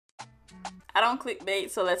I don't clickbait,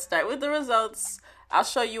 so let's start with the results. I'll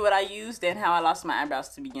show you what I used and how I lost my eyebrows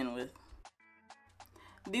to begin with.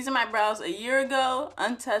 These are my brows a year ago,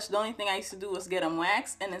 untouched. The only thing I used to do was get them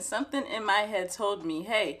waxed, and then something in my head told me,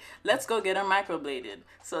 hey, let's go get them microbladed.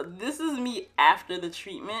 So this is me after the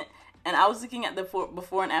treatment, and I was looking at the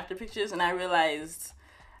before and after pictures, and I realized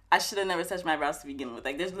I should have never touched my brows to begin with.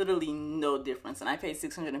 Like, there's literally no difference, and I paid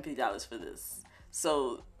 $650 for this.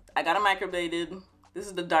 So I got them microbladed. This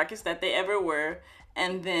is the darkest that they ever were,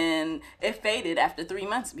 and then it faded after 3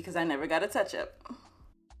 months because I never got a touch-up.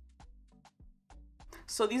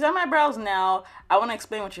 So these are my brows now. I want to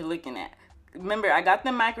explain what you're looking at. Remember, I got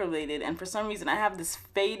them microbladed, and for some reason I have this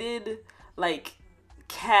faded, like,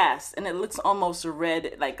 cast, and it looks almost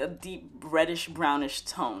red, like a deep reddish brownish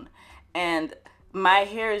tone. And my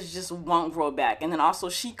hairs just won't grow back. And then also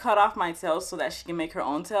she cut off my tails so that she can make her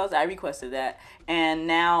own tails. I requested that, and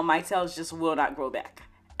now my tails just will not grow back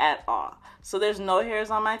at all. So there's no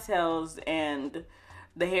hairs on my tails, and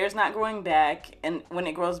the hair's not growing back, and when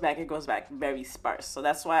it grows back very sparse. So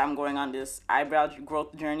that's why I'm going on this eyebrow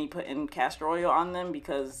growth journey, putting castor oil on them,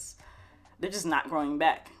 because they're just not growing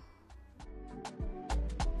back.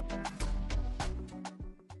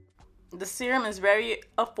 The serum is very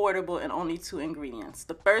affordable and only 2 ingredients.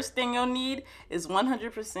 The first thing you'll need is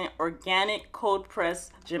 100% organic cold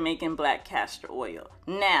pressed Jamaican Black Castor Oil.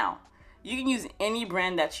 Now, you can use any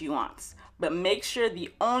brand that you want, but make sure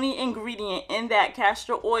the only ingredient in that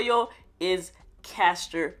castor oil is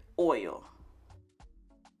castor oil.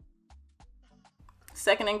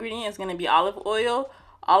 Second ingredient is going to be olive oil.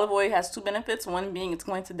 Olive oil has 2 benefits. One being it's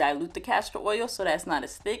going to dilute the castor oil so that it's not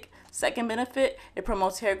as thick. Second benefit, it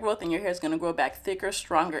promotes hair growth, and your hair is going to grow back thicker,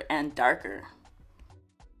 stronger, and darker.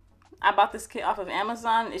 I bought this kit off of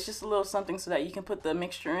Amazon. It's just a little something so that you can put the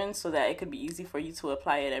mixture in so that it could be easy for you to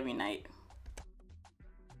apply it every night.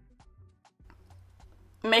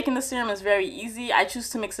 Making the serum is very easy. I choose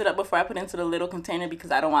to mix it up before I put it into the little container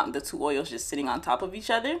because I don't want the 2 oils just sitting on top of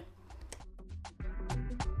each other.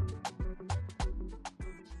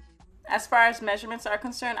 As far as measurements are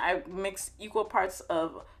concerned, I mix equal parts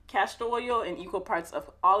of castor oil and equal parts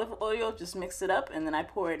of olive oil. Just mix it up, and then I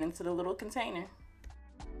pour it into the little container.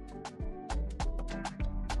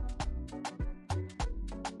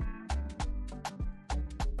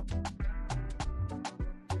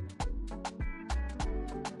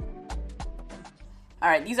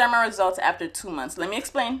 Alright, these are my results after 2 months. Let me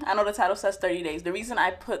explain. I know the title says 30 days. The reason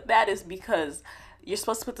I put that is because you're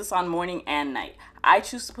supposed to put this on morning and night. I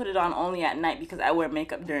choose to put it on only at night because I wear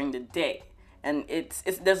makeup during the day, and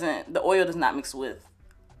the oil does not mix with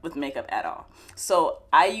makeup at all. So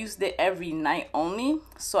I used it every night only.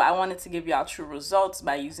 So I wanted to give y'all true results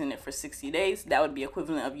by using it for 60 days. That would be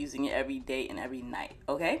equivalent of using it every day and every night.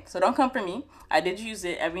 Okay, so don't come for me. I did use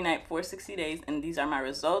it every night for 60 days, and these are my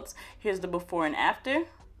results. Here's the before and after.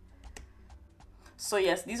 So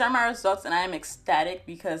yes, these are my results, and I am ecstatic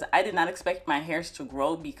because I did not expect my hairs to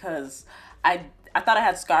grow, because I thought I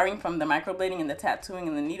had scarring from the microblading and the tattooing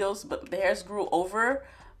and the needles, but the hairs grew over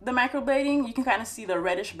the microblading. You can kind of see the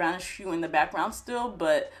reddish brownish hue in the background still,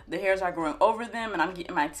 but the hairs are growing over them, and I'm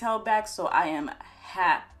getting my tail back, so I am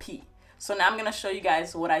happy. So now I'm going to show you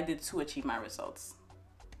guys what I did to achieve my results.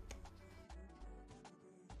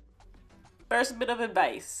 First bit of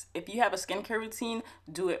advice, if you have a skincare routine,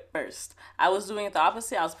 do it first. I was doing it the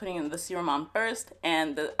opposite. I was putting the serum on first,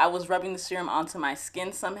 and I was rubbing the serum onto my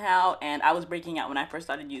skin somehow, and I was breaking out when I first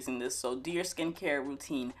started using this. So do your skincare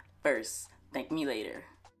routine first. Thank me later.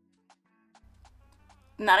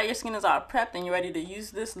 Now that your skin is all prepped and you're ready to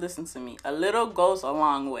use this, listen to me. A little goes a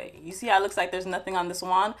long way. You see how it looks like there's nothing on this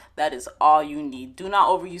wand? That is all you need. Do not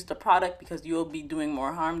overuse the product because you'll be doing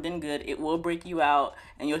more harm than good. It will break you out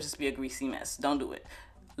and you'll just be a greasy mess. Don't do it.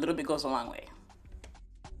 A little bit goes a long way.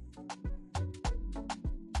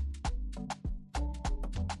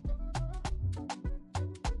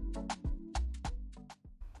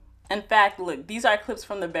 In fact, look, these are clips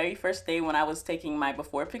from the very first day when I was taking my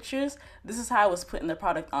before pictures. This is how I was putting the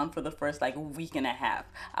product on for the first like week and a half.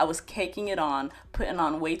 I was caking it on, putting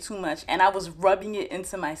on way too much, and I was rubbing it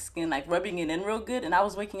into my skin, like rubbing it in real good. And I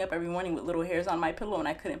was waking up every morning with little hairs on my pillow, and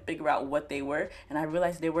I couldn't figure out what they were. And I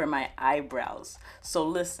realized they were my eyebrows. So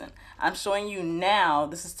listen, I'm showing you now,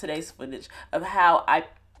 this is today's footage of how I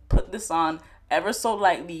put this on ever so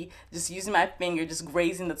lightly, just using my finger, just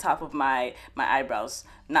grazing the top of my eyebrows.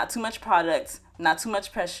 Not too much product, not too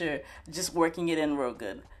much pressure, just working it in real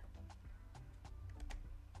good.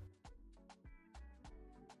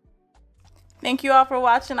 Thank you all for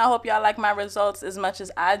watching. I hope y'all like my results as much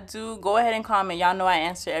as I do. Go ahead and comment. Y'all know I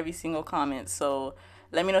answer every single comment. So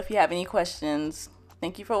let me know if you have any questions.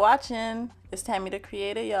 Thank you for watching. It's Tammy the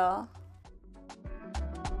Creator, y'all.